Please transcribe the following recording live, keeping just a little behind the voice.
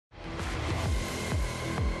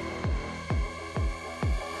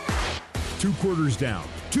2 quarters down,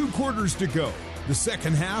 2 quarters to go. The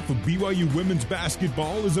second half of BYU women's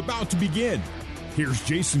basketball is about to begin. Here's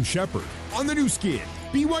Jason Shepard on the new skin,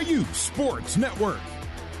 BYU Sports Network.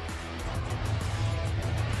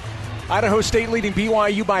 Idaho State leading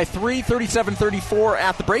BYU by 3, 37-34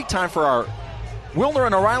 at the break. Time for our Wilner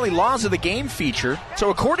and O'Reilly Laws of the Game feature. So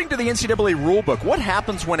according to the NCAA rulebook, what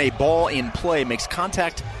happens when a ball in play makes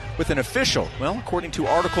contact with an official? Well, according to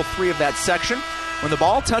Article 3 of that section, when the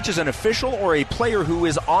ball touches an official or a player who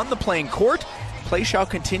is on the playing court, play shall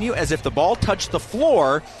continue as if the ball touched the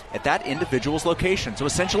floor at that individual's location. So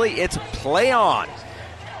essentially, it's play on.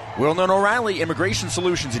 Wilner and O'Reilly Immigration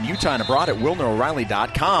Solutions in Utah and abroad at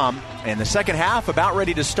WilnerO'Reilly.com. And the second half about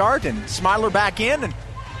ready to start, and Smiler back in, and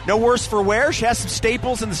no worse for wear. She has some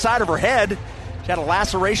staples in the side of her head. She had a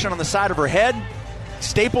laceration on the side of her head,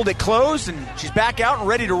 stapled it closed, and she's back out and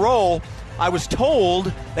ready to roll. I was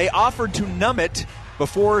told they offered to numb it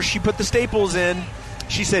before she put the staples in.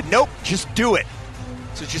 She said, nope, just do it.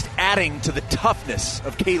 So it's just adding to the toughness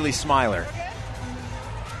of Kaylee Smiler.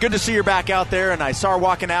 Good to see her back out there, and I saw her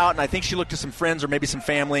walking out, and I think she looked to some friends or maybe some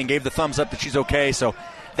family and gave the thumbs up that she's okay, so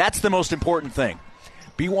that's the most important thing.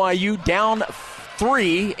 BYU down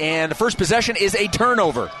 3, and the first possession is a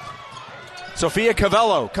turnover. Sophia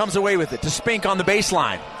Cavello comes away with it to Spink on the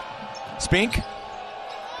baseline. Spink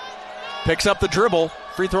picks up the dribble,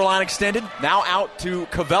 free throw line extended, now out to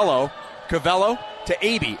Cavello. Cavello to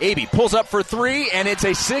Aby. Aby pulls up for 3, and it's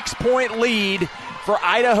a 6-point lead for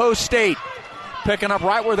Idaho State. Picking up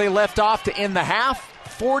right where they left off to end the half,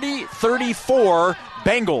 40-34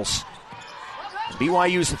 Bengals.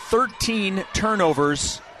 BYU's 13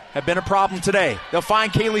 turnovers have been a problem today. They'll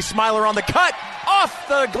find Kaylee Smiler on the cut, off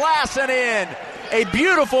the glass and in. A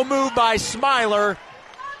beautiful move by Smiler,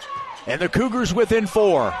 and the Cougars within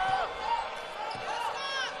 4.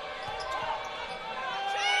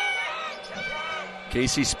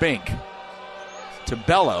 Casey Spink to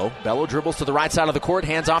Bello. Bello dribbles to the right side of the court,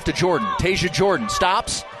 hands off to Jordan. Tasia Jordan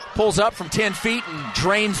stops, pulls up from 10 feet, and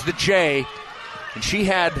drains the J. And she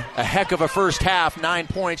had a heck of a first half, 9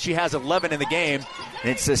 points. She has 11 in the game.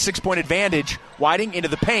 And it's a 6-point advantage. Whiting into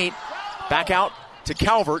the paint, back out to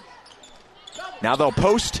Calvert. Now they'll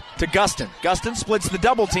post to Gustin. Gustin splits the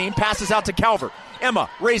double team, passes out to Calvert. Emma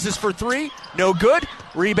raises for 3, no good.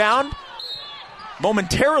 Rebound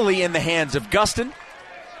momentarily in the hands of Gustin.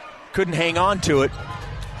 Couldn't hang on to it.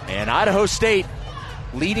 And Idaho State,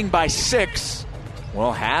 leading by 6,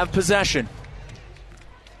 will have possession.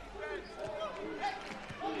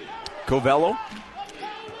 Covello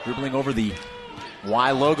dribbling over the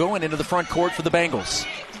Y logo and into the front court for the Bengals.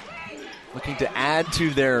 Looking to add to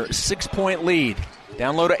their 6-point lead.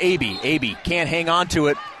 Down low to Aby. Aby can't hang on to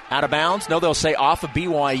it. Out of bounds. No, they'll say off of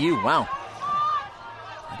BYU. Wow.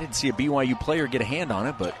 I didn't see a BYU player get a hand on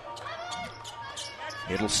it, but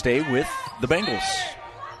it'll stay with the Bengals.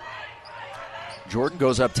 Jordan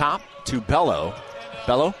goes up top to Bello.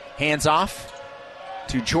 Bello hands off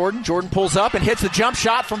to Jordan. Jordan pulls up and hits the jump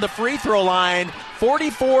shot from the free throw line.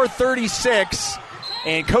 44-36.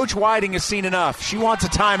 And Coach Whiting has seen enough. She wants a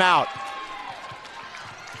timeout.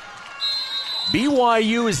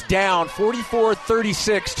 BYU is down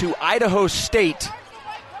 44-36 to Idaho State.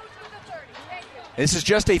 This is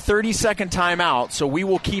just a 30-second timeout, so we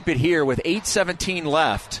will keep it here with 8:17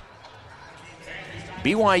 left.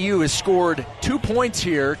 BYU has scored 2 points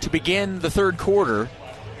here to begin the third quarter.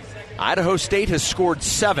 Idaho State has scored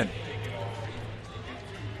 7.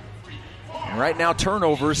 And right now,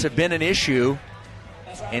 turnovers have been an issue.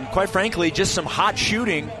 And quite frankly, just some hot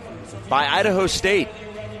shooting by Idaho State.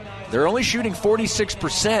 They're only shooting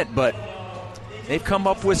 46%, but they've come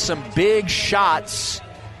up with some big shots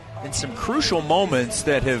in some crucial moments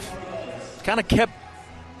that have kind of kept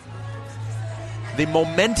the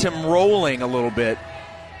momentum rolling a little bit.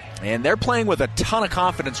 And they're playing with a ton of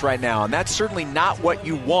confidence right now, and that's certainly not what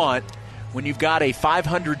you want when you've got a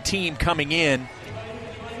 500 team coming in.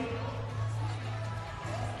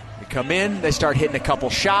 They come in, they start hitting a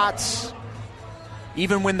couple shots.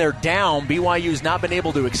 Even when they're down, BYU's not been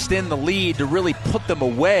able to extend the lead to really put them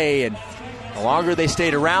away, and the longer they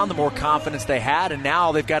stayed around, the more confidence they had, and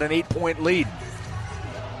now they've got an 8-point lead.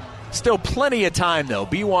 Still plenty of time, though.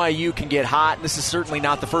 BYU can get hot, and this is certainly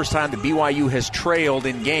not the first time that BYU has trailed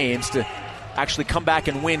in games to actually come back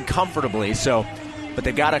and win comfortably. But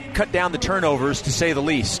they've got to cut down the turnovers, to say the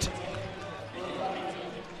least.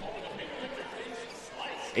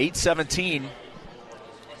 8:17.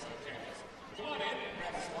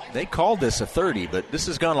 They called this a 30, but this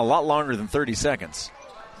has gone a lot longer than 30 seconds.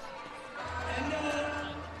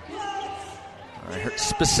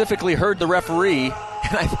 Specifically heard the referee,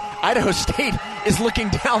 and Idaho State is looking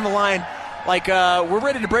down the line like we're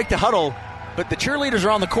ready to break the huddle, but the cheerleaders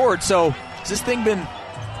are on the court, so has this thing been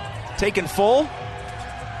taken full?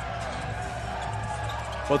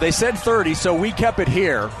 Well, they said 30, so we kept it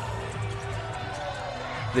here.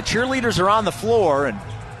 The cheerleaders are on the floor, and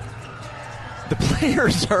the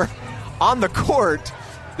players are on the court.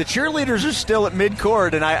 The cheerleaders are still at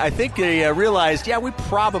midcourt, and I think they realized, we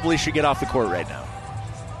probably should get off the court right now.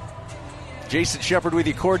 Jason Shepard with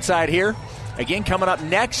you courtside here. Again, coming up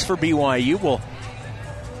next for BYU, we'll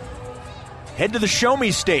head to the Show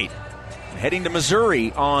Me State. Heading to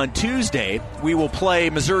Missouri on Tuesday. We will play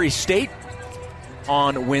Missouri State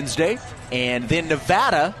on Wednesday, and then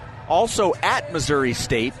Nevada also at Missouri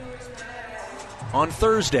State on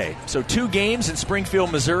Thursday. So 2 games in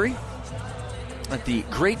Springfield, Missouri at the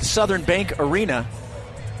Great Southern Bank Arena.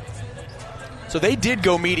 So they did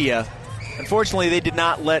go media. Unfortunately, they did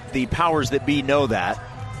not let the powers that be know that.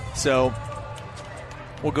 So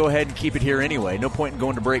we'll go ahead and keep it here anyway. No point in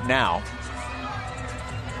going to break now.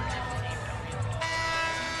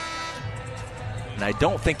 And I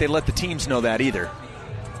don't think they let the teams know that either,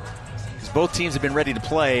 because both teams have been ready to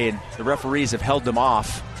play and the referees have held them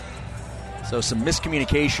off. So some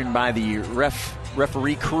miscommunication by the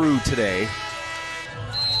referee crew today.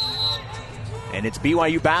 And it's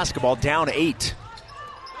BYU basketball down 8.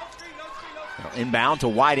 Inbound to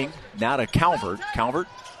Whiting, now to Calvert. Calvert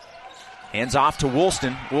hands off to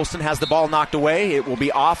Woolston. Woolston has the ball knocked away. It will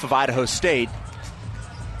be off of Idaho State.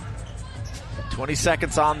 20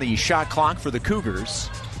 seconds on the shot clock for the Cougars.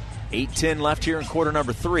 8:10 left here in quarter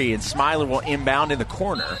number 3, and Smiler will inbound in the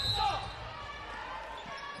corner.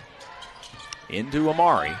 Into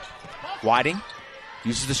Amari. Whiting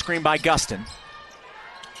uses the screen by Gustin.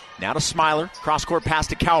 Now to Smiler. Cross-court pass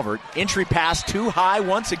to Calvert. Entry pass too high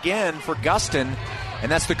once again for Gustin, and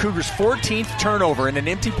that's the Cougars' 14th turnover in an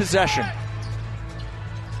empty possession.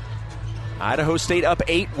 Idaho State up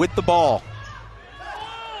 8 with the ball.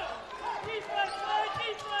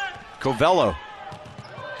 Covello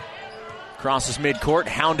crosses midcourt,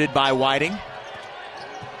 hounded by Whiting.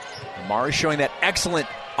 Amari showing that excellent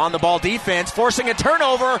on-the-ball defense, forcing a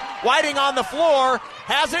turnover. Whiting on the floor,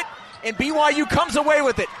 has it, and BYU comes away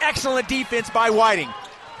with it. Excellent defense by Whiting.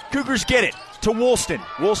 Cougars get it to Woolston.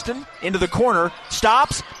 Woolston into the corner,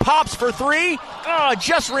 stops, pops for 3,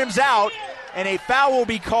 just rims out, and a foul will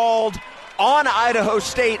be called on Idaho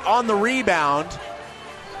State on the rebound.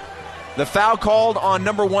 The foul called on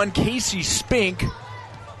number 1, Casey Spink.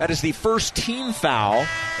 That is the first team foul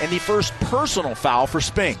and the first personal foul for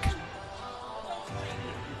Spink.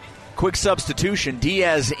 Quick substitution.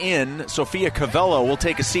 Diaz in. Sophia Covello will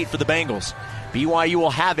take a seat for the Bengals. BYU will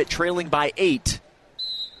have it, trailing by 8.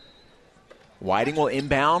 Whiting will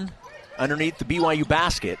inbound underneath the BYU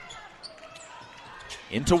basket.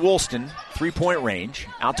 Into Woolston, 3-point range.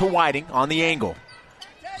 Out to Whiting on the angle.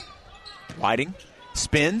 Whiting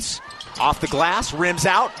spins. Off the glass, rims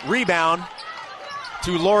out, rebound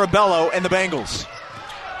to Laura Bello and the Bengals.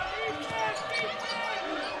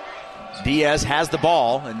 Diaz has the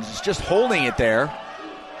ball and is just holding it there,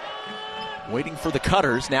 waiting for the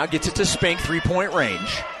cutters. Now gets it to Spink, 3-point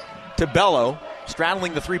range. To Bello,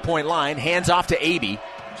 straddling the 3-point line, hands off to Abey.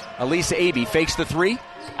 Elisa Abey fakes the 3,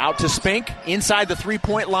 out to Spink, inside the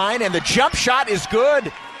 3-point line, and the jump shot is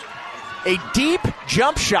good. A deep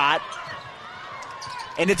jump shot.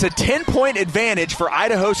 And it's a 10-point advantage for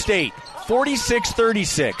Idaho State,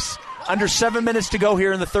 46-36. Under 7 minutes to go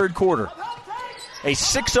here in the third quarter. A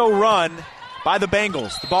 6-0 run by the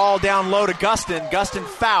Bengals. The ball down low to Gustin. Gustin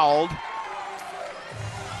fouled.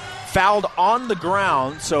 Fouled on the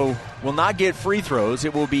ground, so will not get free throws.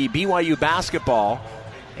 It will be BYU basketball,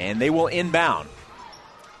 and they will inbound.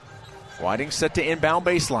 Whiting set to inbound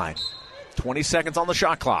baseline. 20 seconds on the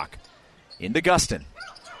shot clock. Into Gustin.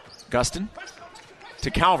 Gustin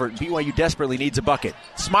to Calvert. BYU desperately needs a bucket.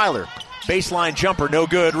 Smiler, baseline jumper, no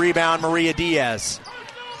good. Rebound, Maria Diaz.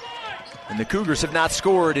 And the Cougars have not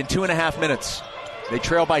scored in 2.5 minutes. They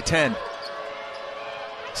trail by 10.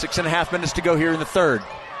 6.5 minutes to go here in the third.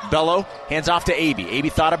 Bello hands off to Abey. Abey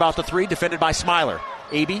thought about the 3, defended by Smiler.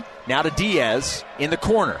 Abey now to Diaz in the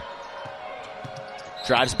corner.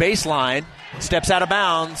 Drives baseline, steps out of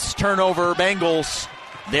bounds. Turnover, Bengals.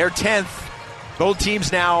 Their 10th. Both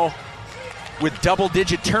teams now with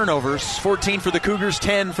double-digit turnovers. 14 for the Cougars,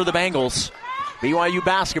 10 for the Bengals. BYU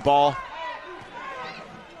basketball.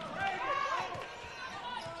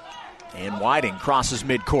 And Whiting crosses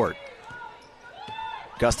midcourt.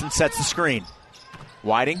 Gustin sets the screen.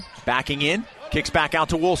 Whiting backing in, kicks back out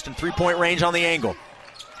to Woolston. 3-point range on the angle.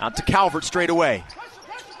 Out to Calvert straight away.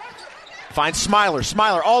 Finds Smiler.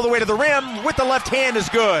 Smiler all the way to the rim with the left hand is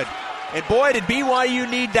good. And boy, did BYU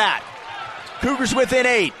need that. Cougars within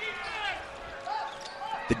 8.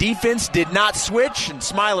 The defense did not switch, and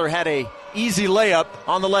Smiler had a easy layup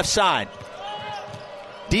on the left side.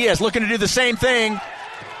 Diaz looking to do the same thing.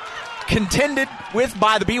 Contended with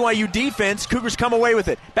by the BYU defense. Cougars come away with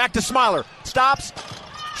it. Back to Smiler. Stops.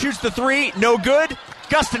 Shoots the three. No good.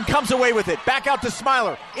 Gustin comes away with it. Back out to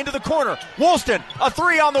Smiler. Into the corner. Woolston. A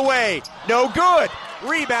three on the way. No good.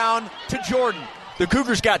 Rebound to Jordan. The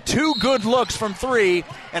Cougars got 2 good looks from 3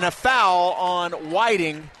 and a foul on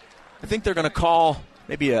Whiting. I think they're going to call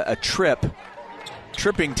maybe a trip.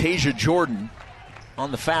 Tripping Tasia Jordan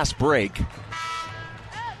on the fast break.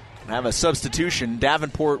 Have a substitution.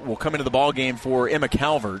 Davenport will come into the ball game for Emma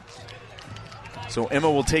Calvert. So Emma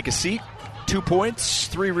will take a seat. 2 points,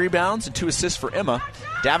 3 rebounds, and 2 assists for Emma.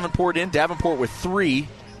 Davenport in. Davenport with 3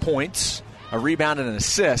 points, a rebound, and an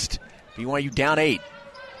assist. BYU down 8.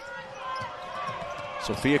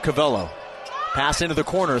 Sophia Cavello. Pass into the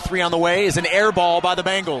corner. 3 on the way is an air ball by the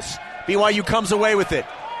Bengals. BYU comes away with it.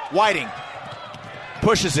 Whiting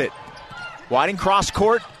pushes it. Whiting cross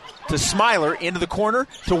court to Smiler, into the corner,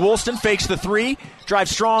 to Woolston, fakes the 3, drives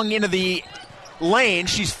strong into the lane.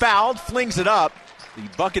 She's fouled, flings it up. The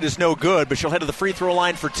bucket is no good, but she'll head to the free throw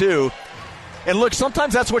line for 2. And look,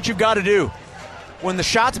 sometimes that's what you've got to do. When the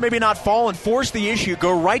shots maybe not fall and force the issue,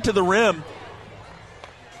 go right to the rim.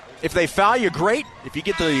 If they foul you, great. If you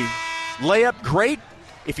get the layup, great.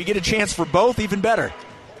 If you get a chance for both, even better.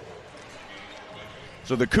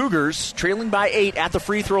 So the Cougars trailing by 8 at the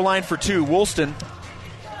free throw line for 2. Woolston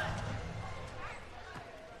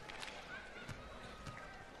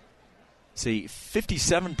is a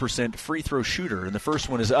 57% free throw shooter, and the first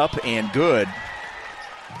one is up and good.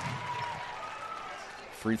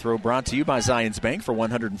 Free throw brought to you by Zions Bank. For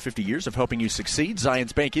 150 years of helping you succeed,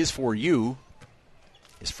 Zions Bank is for you.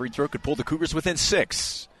 His free throw could pull the Cougars within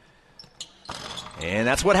 6. And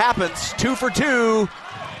that's what happens. 2 for 2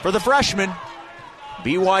 for the freshman.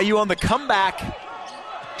 BYU on the comeback,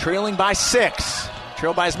 trailing by 6.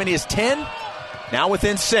 Trailed by as many as 10, now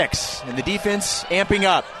within 6. And the defense amping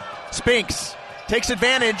up. Spinks takes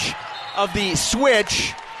advantage of the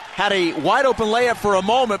switch. Had a wide open layup for a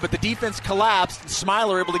moment, but the defense collapsed.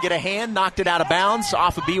 Smiler able to get a hand, knocked it out of bounds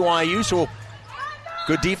off of BYU. So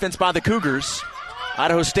good defense by the Cougars.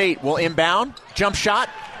 Idaho State will inbound. Jump shot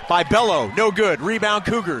by Bello. No good. Rebound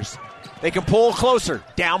Cougars. They can pull closer.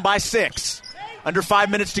 Down by 6. Under 5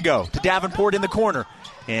 minutes to go. To Davenport in the corner.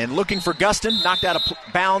 And looking for Gustin. Knocked out of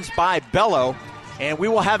bounds by Bello. And we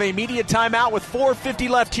will have a media timeout with 4:50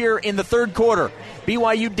 left here in the third quarter.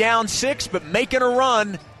 BYU down 6, but making a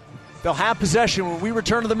run. They'll have possession when we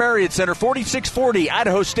return to the Marriott Center. 46-40,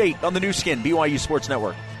 Idaho State on the new skin, BYU Sports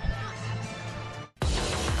Network.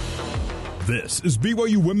 This is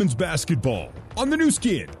BYU Women's Basketball on the new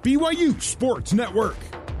skin, BYU Sports Network.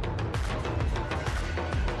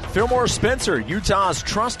 Fillmore Spencer, Utah's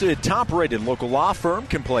trusted, top-rated local law firm,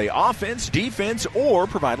 can play offense, defense, or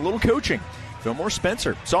provide a little coaching. Fillmore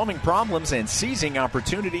Spencer, solving problems and seizing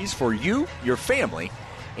opportunities for you, your family,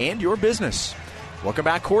 and your business. Welcome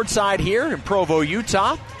back courtside here in Provo,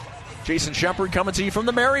 Utah. Jason Shepard coming to you from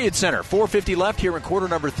the Marriott Center. 4:50 left here in quarter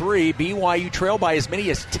number 3. BYU trail by as many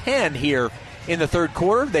as 10 here in the third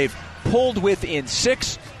quarter. They've pulled within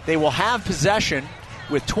 6. They will have possession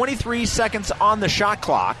with 23 seconds on the shot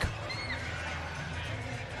clock.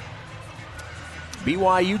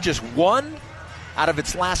 BYU just 1 out of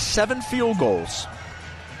its last 7 field goals.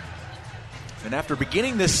 And after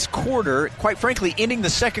beginning this quarter, quite frankly, ending the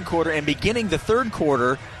second quarter and beginning the third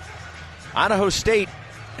quarter, Idaho State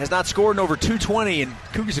has not scored in over 220, and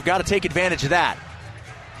Cougars have got to take advantage of that.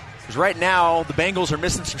 Because right now, the Bengals are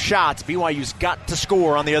missing some shots. BYU's got to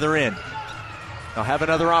score on the other end. They'll have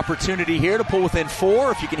another opportunity here to pull within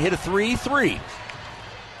 4. If you can hit a 3.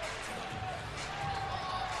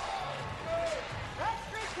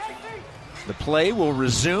 The play will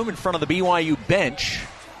resume in front of the BYU bench.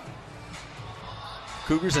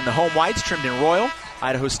 Cougars in the home whites, trimmed in royal.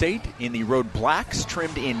 Idaho State in the road blacks,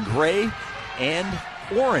 trimmed in gray and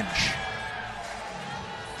orange.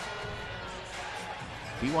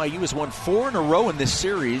 BYU has won 4 in a row in this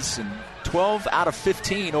series and 12 out of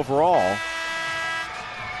 15 overall.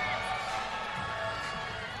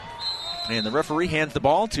 And the referee hands the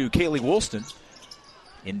ball to Kaylee Woolston.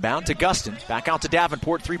 Inbound to Gustin. Back out to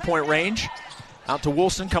Davenport, 3-point range. Out to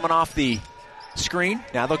Woolston coming off the screen.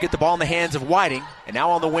 Now they'll get the ball in the hands of Whiting. And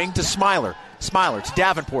now on the wing to Smiler. Smiler to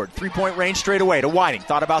Davenport. 3-point range straight away to Whiting.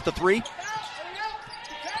 Thought about the 3.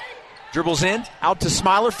 Dribbles in. Out to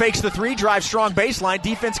Smiler. Fakes the 3. Drives strong baseline.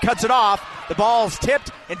 Defense cuts it off. The ball's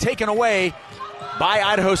tipped and taken away by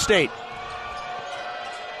Idaho State.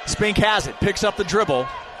 Spink has it. Picks up the dribble.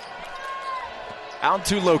 Out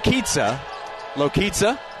to Lokitsa.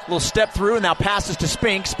 Lokitsa, little step through and now passes to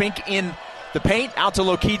Spink. Spink in the paint, out to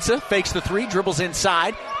Lokitsa, fakes the three, dribbles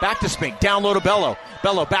inside, back to Spink, down low to Bello.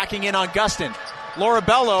 Bello backing in on Gustin. Laura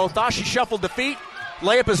Bello thought she shuffled the feet.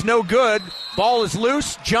 Layup is no good. Ball is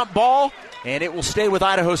loose, jump ball, and it will stay with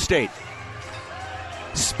Idaho State.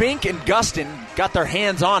 Spink and Gustin got their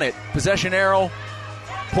hands on it. Possession arrow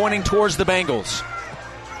pointing towards the Bengals.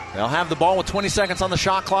 They'll have the ball with 20 seconds on the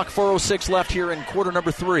shot clock, 4:06 left here in quarter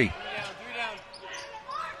number 3.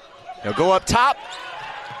 They'll go up top.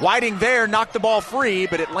 Whiting there, knocked the ball free,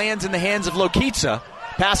 but it lands in the hands of Lokitsa.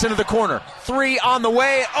 Pass into the corner. Three on the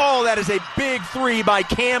way. Oh, that is a big three by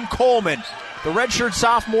Cam Coleman, the redshirt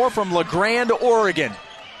sophomore from La Grande, Oregon.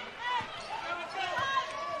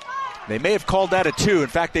 They may have called that a 2. In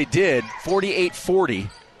fact, they did. 48-40.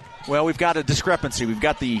 Well, we've got a discrepancy. We've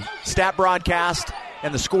got the stat broadcast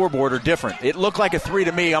and the scoreboard are different. It looked like a 3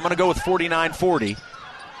 to me. I'm going to go with 49-40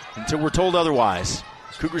 until we're told otherwise.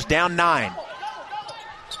 Cougars down 9.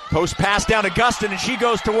 Post pass down to Gustin, and she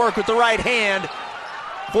goes to work with the right hand.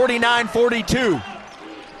 49-42.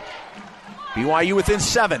 BYU within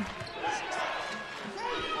 7.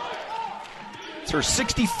 It's her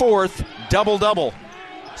 64th double-double.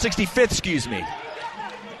 65th, excuse me.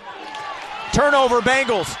 Turnover,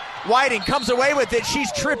 Bengals. Whiting comes away with it.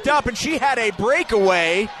 She's tripped up, and she had a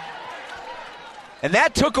breakaway. And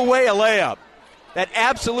that took away a layup. That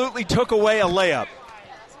absolutely took away a layup.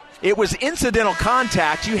 It was incidental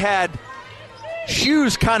contact. You had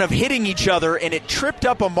shoes kind of hitting each other, and it tripped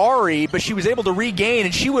up Amari, but she was able to regain,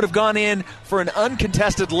 and she would have gone in for an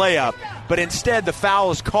uncontested layup. But instead, the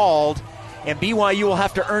foul is called, and BYU will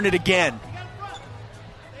have to earn it again.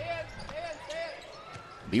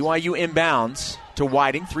 BYU inbounds to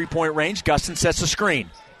Whiting, 3-point range. Gustin sets the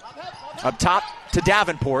screen. Up top to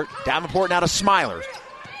Davenport. Davenport now to Smiler.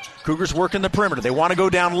 Cougars working the perimeter. They want to go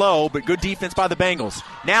down low, but good defense by the Bengals.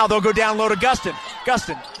 Now they'll go down low to Gustin.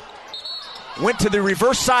 Gustin went to the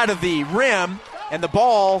reverse side of the rim, and the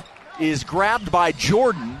ball is grabbed by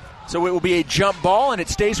Jordan. So it will be a jump ball, and it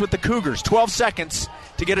stays with the Cougars. 12 seconds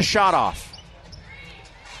to get a shot off.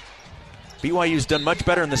 BYU's done much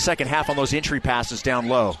better in the second half on those entry passes down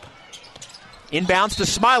low. Inbounds to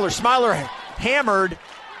Smiler. Smiler hammered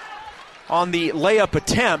on the layup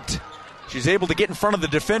attempt. She's able to get in front of the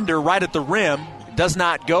defender right at the rim. Does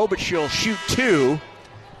not go, but she'll shoot 2.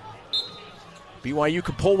 BYU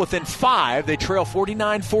can pull within 5. They trail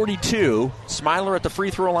 49-42. Smiler at the free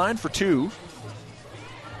throw line for 2.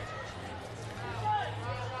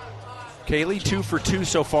 Kaylee, 2 for 2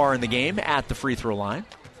 so far in the game at the free throw line.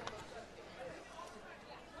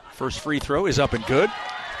 First free throw is up and good.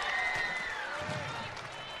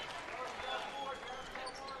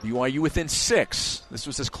 BYU within 6. This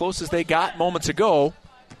was as close as they got moments ago.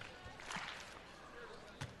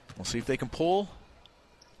 We'll see if they can pull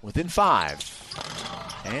within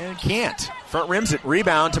 5. And can't. Front rims it.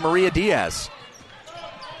 Rebound to Maria Diaz.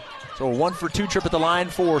 So a 1 for 2 trip at the line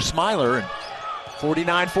for Smiler. And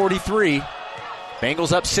 49-43.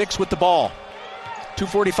 Bengals up 6 with the ball.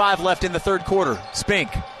 2:45 left in the third quarter.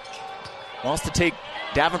 Spink wants to take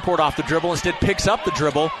Davenport off the dribble, instead picks up the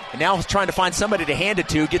dribble, and now is trying to find somebody to hand it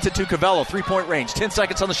to. Gets it to Cavello, 3-point range, 10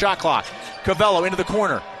 seconds on the shot clock. Cavello into the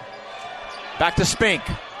corner. Back to Spink.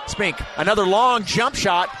 Spink, another long jump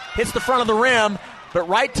shot, hits the front of the rim, but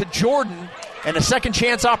right to Jordan, and a second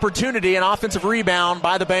chance opportunity, an offensive rebound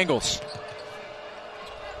by the Bengals.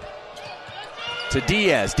 To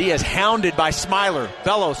Diaz. Diaz hounded by Smiler.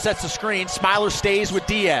 Bello sets the screen. Smiler stays with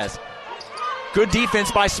Diaz. Good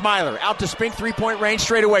defense by Smiler. Out to Spink, 3-point range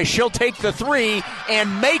straight away. She'll take the 3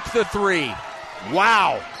 and make the 3.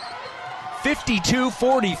 Wow.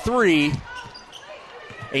 52-43.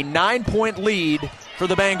 A 9-point lead for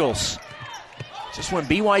the Bengals. Just when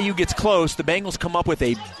BYU gets close, the Bengals come up with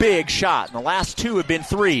a big shot. And the last 2 have been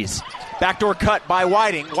 3s. Backdoor cut by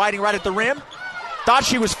Whiting. Whiting right at the rim. Thought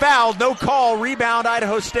she was fouled. No call. Rebound,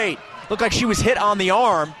 Idaho State. Looked like she was hit on the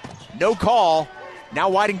arm. No call. Now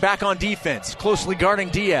Whiting back on defense, closely guarding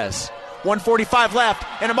Diaz. 1:45 left,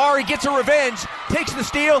 and Amari gets a revenge, takes the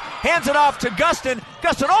steal, hands it off to Gustin.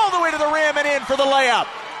 Gustin all the way to the rim and in for the layup.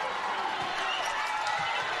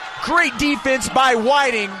 Great defense by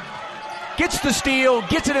Whiting. Gets the steal,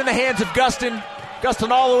 gets it in the hands of Gustin.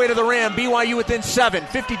 Gustin all the way to the rim. BYU within 7,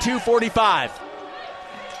 52-45.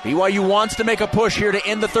 BYU wants to make a push here to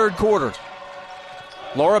end the third quarter.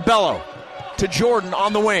 Laura Bello to Jordan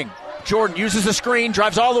on the wing. Jordan uses the screen,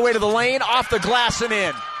 drives all the way to the lane, off the glass and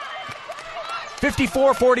in.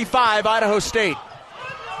 54-45, Idaho State.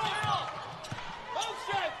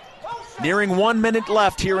 Nearing 1 minute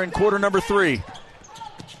left here in quarter number 3.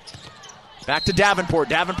 Back to Davenport.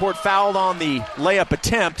 Davenport fouled on the layup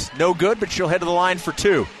attempt. No good, but she'll head to the line for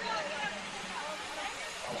 2.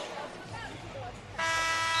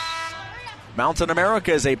 Mountain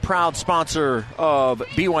America is a proud sponsor of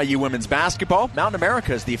BYU women's basketball. Mountain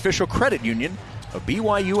America is the official credit union of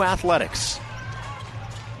BYU athletics.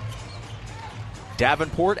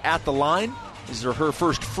 Davenport at the line. These are her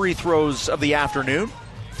first free throws of the afternoon.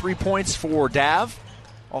 3 points for Dav,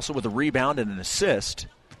 also with a rebound and an assist.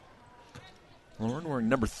 Lauren wearing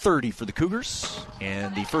number 30 for the Cougars,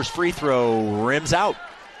 and the first free throw rims out.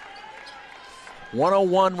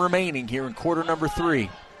 1:01 remaining here in quarter number 3.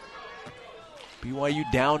 BYU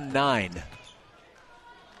down 9.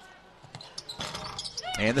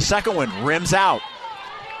 And the second one rims out.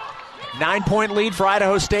 9-point lead for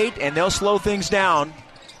Idaho State, and they'll slow things down.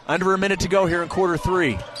 Under a minute to go here in quarter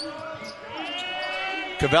 3.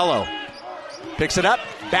 Cavello picks it up.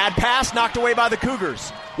 Bad pass knocked away by the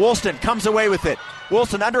Cougars. Woolston comes away with it.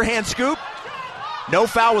 Woolston underhand scoop. No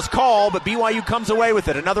foul was called, but BYU comes away with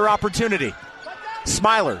it. Another opportunity.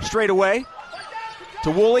 Smiler straight away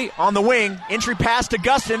to Woolley on the wing. Entry pass to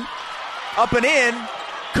Gustin. Up and in.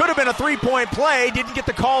 Could have been a 3-point play. Didn't get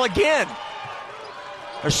the call again.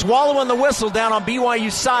 They're swallowing the whistle down on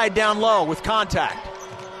BYU's side down low with contact.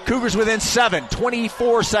 Cougars within 7.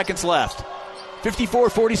 24 seconds left.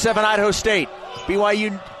 54-47 Idaho State.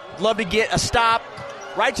 BYU love to get a stop.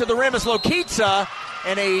 Right to the rim is Lokitsa,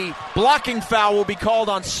 and a blocking foul will be called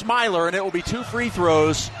on Smiler, and it will be 2 free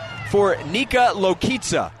throws for Nika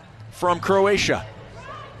Lokitsa from Croatia.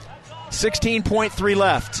 16.3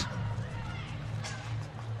 left.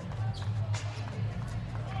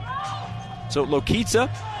 So Lokitsa,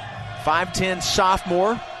 5'10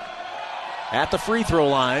 sophomore, at the free throw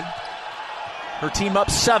line. Her team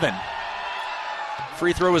up 7.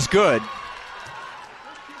 Free throw is good.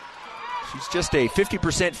 She's just a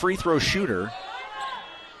 50% free throw shooter.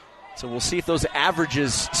 So we'll see if those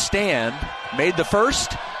averages stand. Made the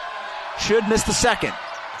first, should miss the second.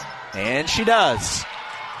 And she does.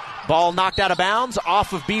 Ball knocked out of bounds,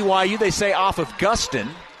 off of BYU. They say off of Gustin.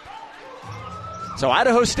 So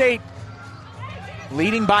Idaho State,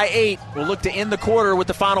 leading by 8, will look to end the quarter with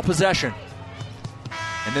the final possession.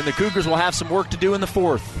 And then the Cougars will have some work to do in the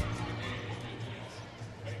fourth.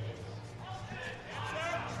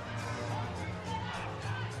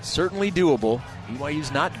 Certainly doable.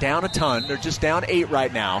 BYU's not down a ton. They're just down 8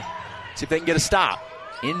 right now. See if they can get a stop.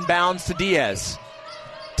 Inbounds to Diaz.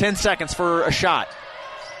 10 seconds for a shot.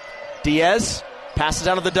 Diaz passes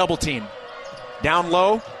out of the double team. Down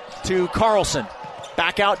low to Carlson.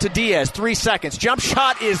 Back out to Diaz. 3 seconds. Jump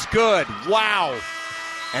shot is good. Wow.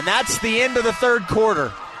 And that's the end of the third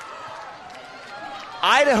quarter.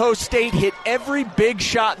 Idaho State hit every big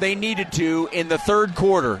shot they needed to in the third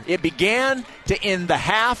quarter. It began to end the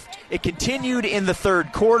half. It continued in the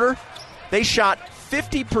third quarter. They shot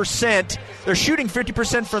 50%. They're shooting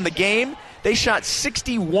 50% from the game. They shot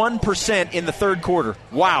 61% in the third quarter.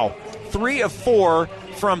 Wow. 3 of 4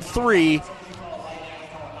 from 3.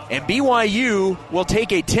 And BYU will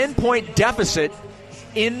take a 10-point deficit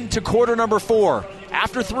into quarter number 4.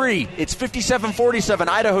 After 3, it's 57-47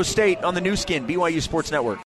 Idaho State on the new skin, BYU Sports Network.